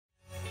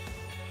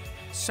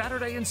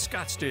Saturday in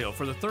Scottsdale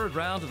for the third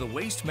round of the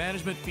Waste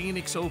Management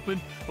Phoenix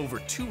Open. Over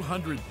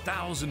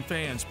 200,000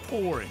 fans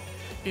pouring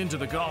into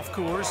the golf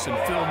course, and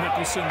Phil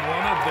Mickelson,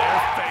 one of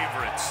their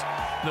favorites.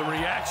 The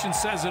reaction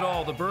says it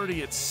all. The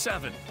birdie at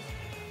 7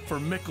 for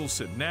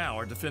Mickelson. Now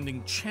our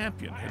defending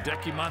champion,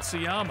 Hideki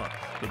Matsuyama.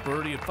 The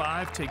birdie at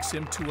 5 takes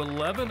him to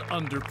 11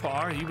 under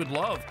par. He would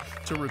love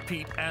to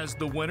repeat as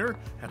the winner.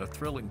 Had a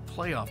thrilling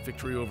playoff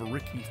victory over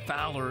Rickie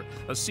Fowler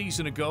a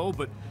season ago,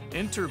 but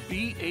enter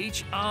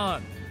Byeong Hun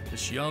An,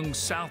 this young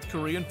South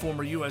Korean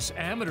former U.S.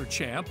 amateur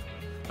champ,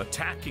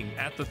 attacking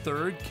at the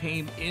third,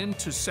 came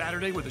into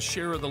Saturday with a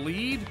share of the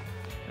lead,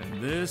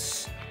 and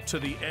this to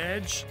the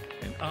edge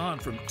and on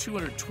from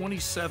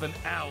 227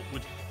 out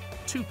with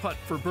 2-putt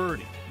for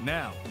birdie.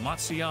 Now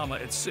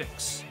Matsuyama at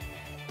 6.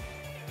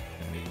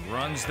 And he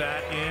runs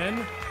that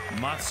in.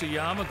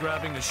 Matsuyama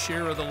grabbing a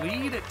share of the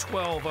lead at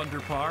 12 under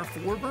par,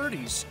 4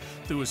 birdies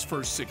through his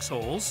first 6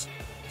 holes.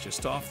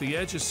 Just off the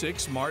edge of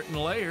 6, Martin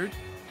Laird.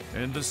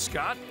 And the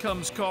Scot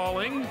comes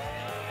calling.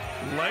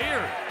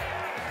 Laird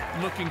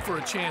looking for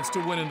a chance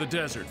to win in the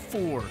desert.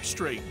 4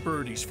 straight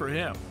birdies for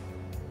him.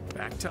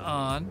 Back to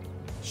An,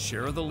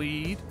 share of the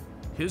lead.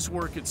 His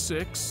work at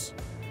 6.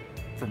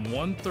 From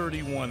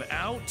 131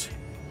 out,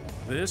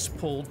 this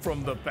pulled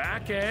from the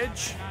back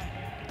edge.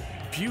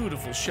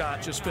 Beautiful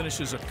shot, just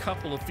finishes a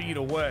couple of feet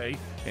away,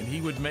 and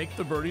he would make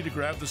the birdie to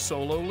grab the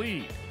solo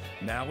lead.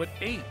 Now at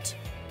 8,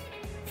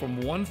 from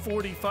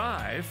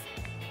 145,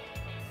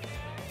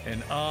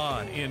 and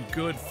on in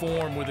good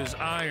form with his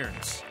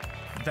irons.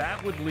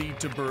 That would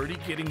lead to birdie,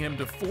 getting him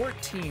to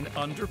 14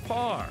 under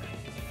par.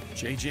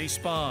 J.J.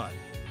 Spahn,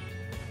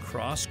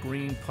 cross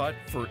green putt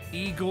for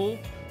eagle,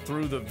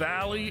 through the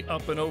valley,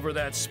 up and over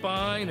that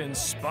spine, and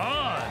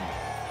Spahn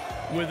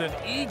with an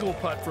eagle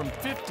putt from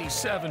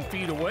 57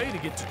 feet away to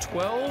get to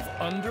 12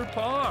 under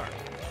par.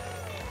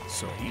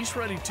 So he's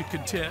ready to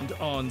contend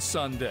on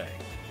Sunday.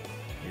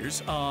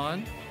 Here's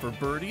On for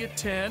birdie at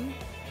 10.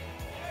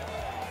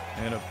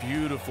 And a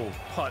beautiful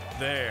putt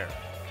there.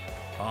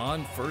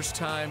 On, first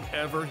time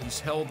ever he's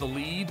held the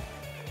lead,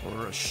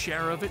 or a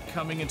share of it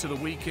coming into the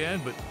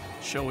weekend, but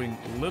showing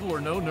little or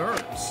no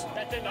nerves.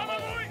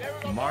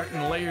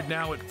 Martin Laird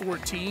now at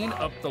 14,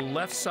 up the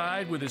left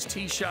side with his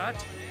tee shot.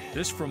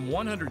 This from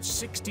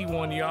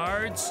 161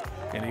 yards,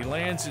 and he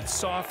lands it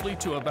softly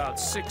to about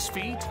 6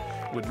 feet.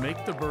 Would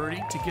make the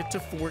birdie to get to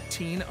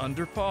 14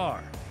 under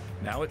par.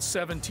 Now at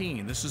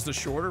 17, this is the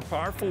shorter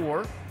par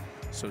 4,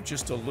 so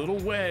just a little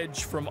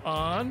wedge from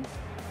On.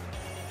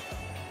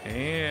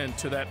 And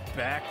to that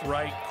back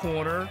right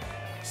corner,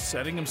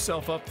 setting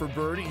himself up for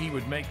birdie. He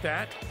would make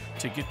that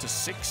to get to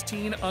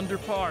 16 under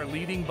par,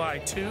 leading by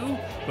 2.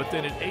 But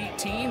then at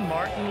 18,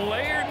 Martin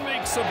Laird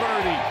makes a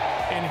birdie,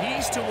 and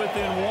he's to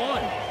within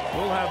 1.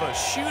 We'll have a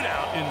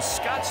shootout in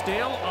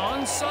Scottsdale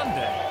on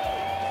Sunday.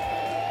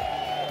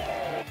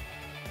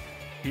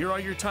 Here are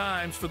your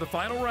times for the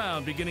final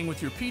round, beginning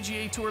with your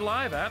PGA Tour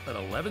Live app at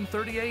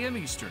 11:30 a.m.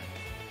 Eastern.